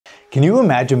Can you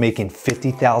imagine making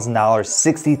 $50,000,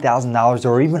 $60,000,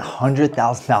 or even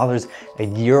 $100,000 a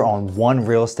year on one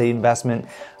real estate investment?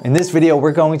 In this video,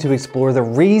 we're going to explore the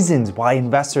reasons why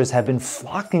investors have been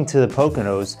flocking to the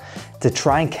Poconos to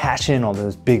try and cash in on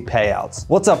those big payouts.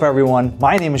 What's up, everyone?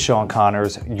 My name is Shawn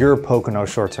Connors, your Pocono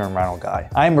short-term rental guy.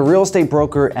 I am a real estate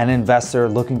broker and investor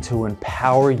looking to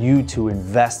empower you to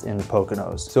invest in the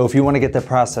Poconos. So if you want to get the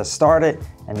process started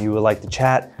and you would like to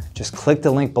chat, just click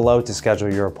the link below to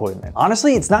schedule your appointment.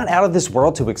 Honestly, it's not out of this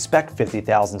world to expect $50,000,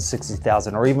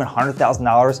 $60,000, or even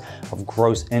 $100,000 of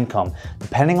gross income.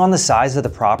 Depending on the size of the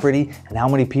property and how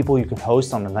many people you can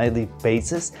host on a nightly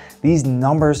basis, these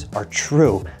numbers are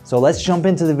true. So let's jump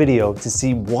into the video to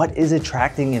see what is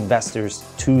attracting investors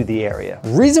to the area.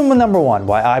 Reason number one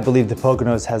why I believe the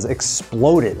Poconos has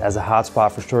exploded as a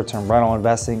hotspot for short-term rental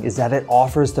investing is that it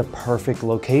offers the perfect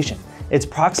location. Its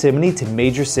proximity to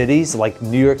major cities like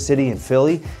New York City and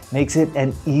Philly makes it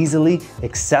an easily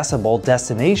accessible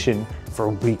destination for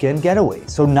weekend getaways.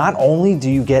 So not only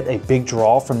do you get a big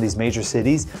draw from these major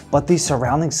cities, but the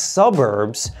surrounding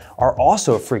suburbs are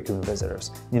also frequent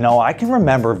visitors. You know, I can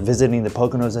remember visiting the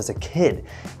Poconos as a kid,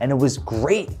 and it was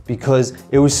great because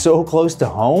it was so close to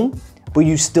home, but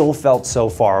you still felt so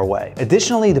far away.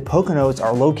 Additionally, the Poconos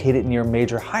are located near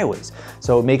major highways,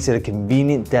 so it makes it a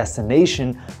convenient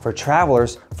destination for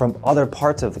travelers from other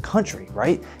parts of the country,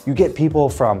 right? You get people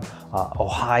from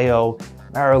Ohio,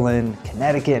 Maryland,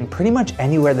 Connecticut, and pretty much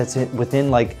anywhere that's within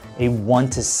like a 1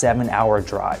 to 7 hour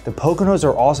drive. The Poconos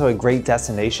are also a great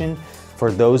destination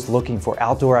for those looking for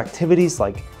outdoor activities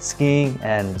like skiing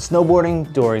and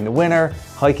snowboarding during the winter,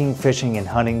 hiking, fishing, and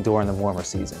hunting during the warmer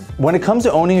season. When it comes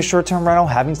to owning a short-term rental,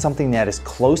 having something that is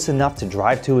close enough to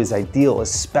drive to is ideal,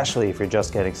 especially if you're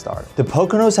just getting started. The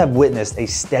Poconos have witnessed a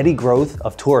steady growth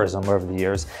of tourism over the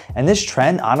years, and this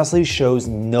trend honestly shows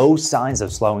no signs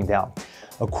of slowing down.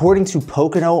 According to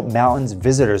Pocono Mountains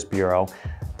Visitors Bureau,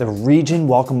 the region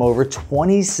welcomed over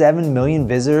 27 million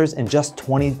visitors in just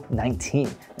 2019,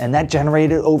 and that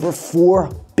generated over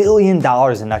 $4 billion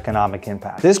in economic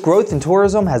impact. This growth in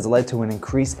tourism has led to an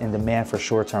increase in demand for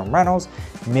short-term rentals,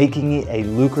 making it a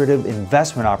lucrative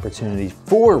investment opportunity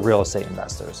for real estate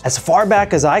investors. As far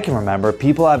back as I can remember,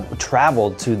 people have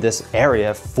traveled to this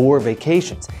area for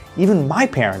vacations. Even my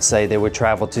parents say they would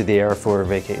travel to the area for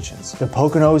vacations. The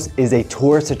Poconos is a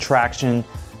tourist attraction,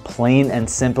 plain and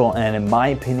simple, and in my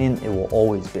opinion, it will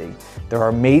always be. There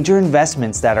are major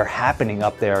investments that are happening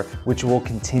up there which will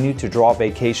continue to draw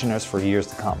vacationers for years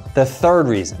to come. The third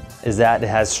reason is that it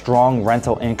has strong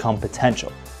rental income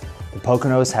potential. The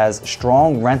Poconos has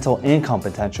strong rental income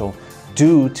potential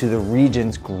due to the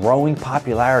region's growing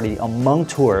popularity among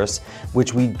tourists,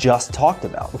 which we just talked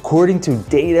about. According to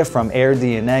data from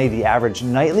AirDNA, the average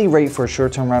nightly rate for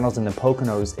short-term rentals in the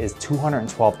Poconos is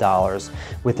 $212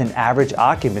 with an average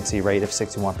occupancy rate of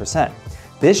 61%.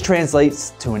 This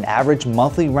translates to an average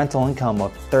monthly rental income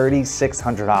of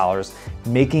 $3,600,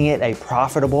 making it a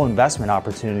profitable investment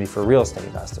opportunity for real estate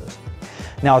investors.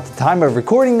 Now, at the time of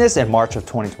recording this in March of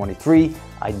 2023,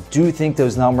 I do think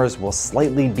those numbers will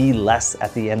slightly be less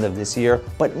at the end of this year,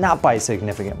 but not by a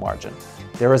significant margin.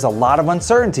 There is a lot of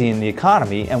uncertainty in the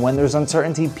economy, and when there's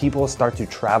uncertainty, people start to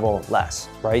travel less,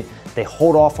 right? They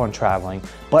hold off on traveling,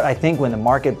 but I think when the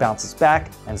market bounces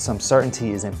back and some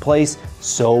certainty is in place,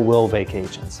 so will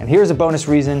vacations. And here's a bonus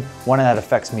reason, one that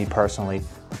affects me personally.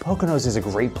 The Poconos is a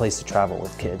great place to travel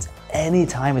with kids any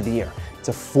time of the year. It's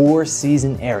a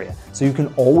 4-season area, so you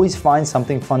can always find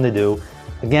something fun to do.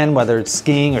 Again, whether it's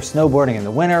skiing or snowboarding in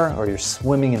the winter, or you're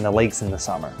swimming in the lakes in the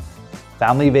summer.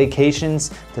 Family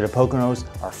vacations to the Poconos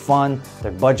are fun,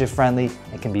 they're budget friendly,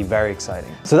 and can be very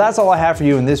exciting. So that's all I have for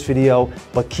you in this video,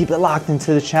 but keep it locked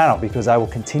into the channel because I will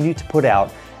continue to put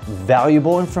out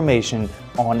valuable information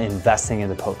on investing in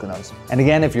the Poconos. And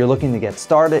again, if you're looking to get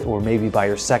started, or maybe by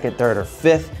your second, third, or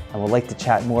fifth, and would like to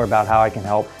chat more about how I can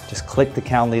help, just click the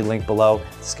Calendly link below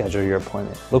to schedule your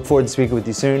appointment. Look forward to speaking with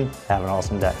you soon. Have an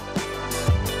awesome day.